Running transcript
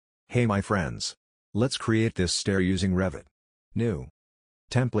Hey my friends. Let's create this stair using Revit. New.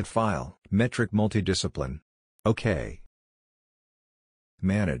 Template file, metric multidiscipline. OK.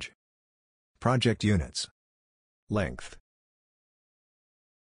 Manage. Project units. Length.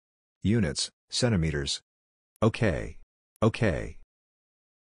 Units, centimeters. OK. OK.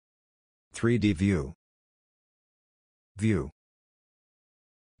 3D view. View.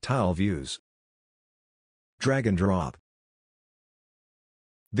 Tile views. Drag and drop.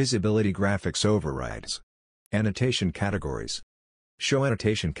 Visibility graphics overrides. Annotation categories. Show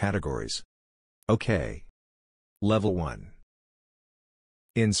annotation categories. OK. Level 1.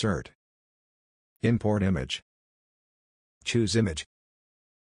 Insert. Import image. Choose image.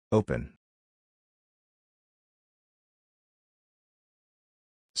 Open.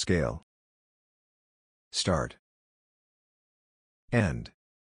 Scale. Start. End.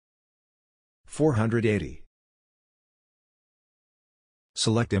 480.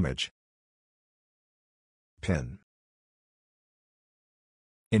 Select image. Pin.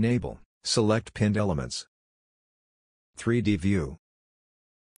 Enable, select pinned elements. 3D view.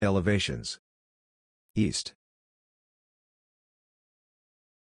 Elevations. East.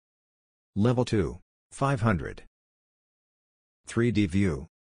 Level 2, 500. 3D view.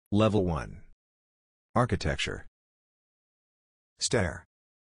 Level 1. Architecture. Stair.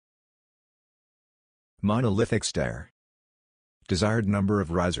 Monolithic stair. Desired number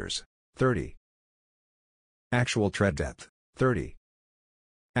of risers, 30. Actual tread depth, 30.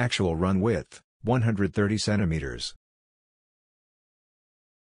 Actual run width, 130 centimeters.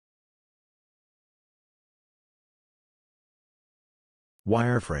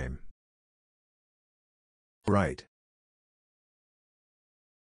 Wireframe. Right.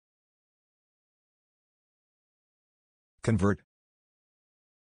 Convert.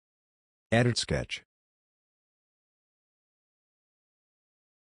 Edit sketch.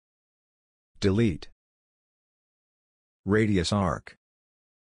 Delete. Radius arc.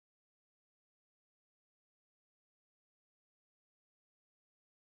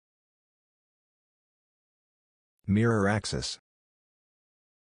 Mirror axis.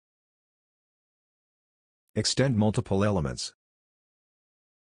 Extend multiple elements.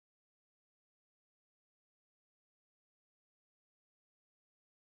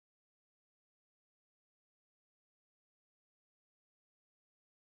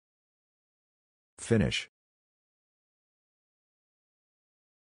 Finish.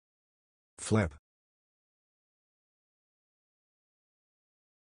 Flip.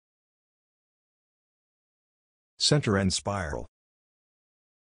 Center and spiral.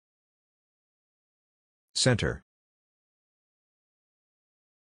 Center.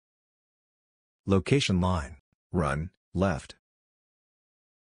 Location line. Run, left.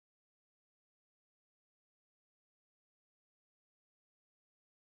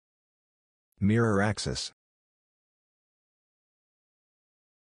 Mirror axis.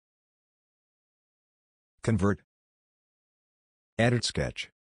 Convert. Edit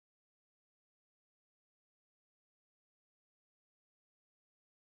sketch.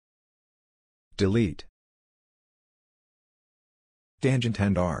 Delete. Tangent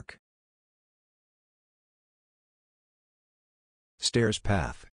and arc. Stairs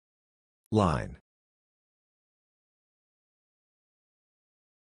path. Line.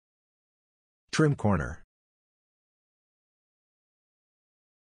 Trim corner.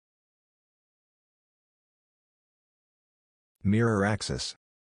 Mirror axis.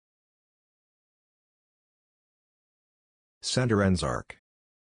 Center ends arc.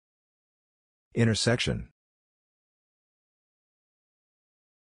 Intersection.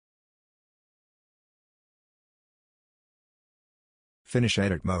 Finish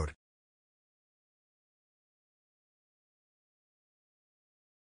edit mode.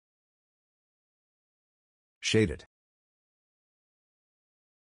 Shaded.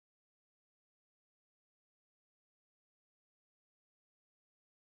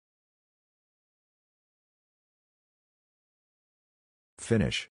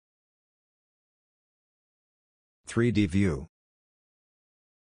 Finish. 3D view.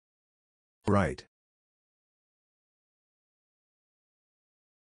 Right.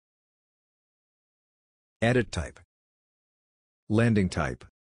 Edit type. Landing type.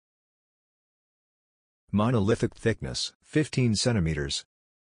 Monolithic thickness, 15 centimeters.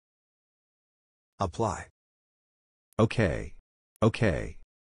 Apply. OK. OK.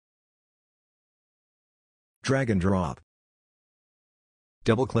 Drag and drop.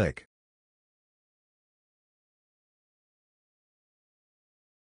 Double-click.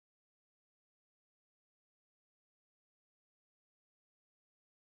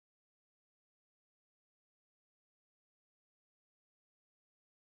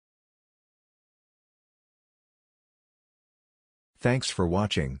 Thanks for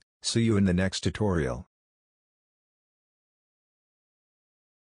watching, see you in the next tutorial.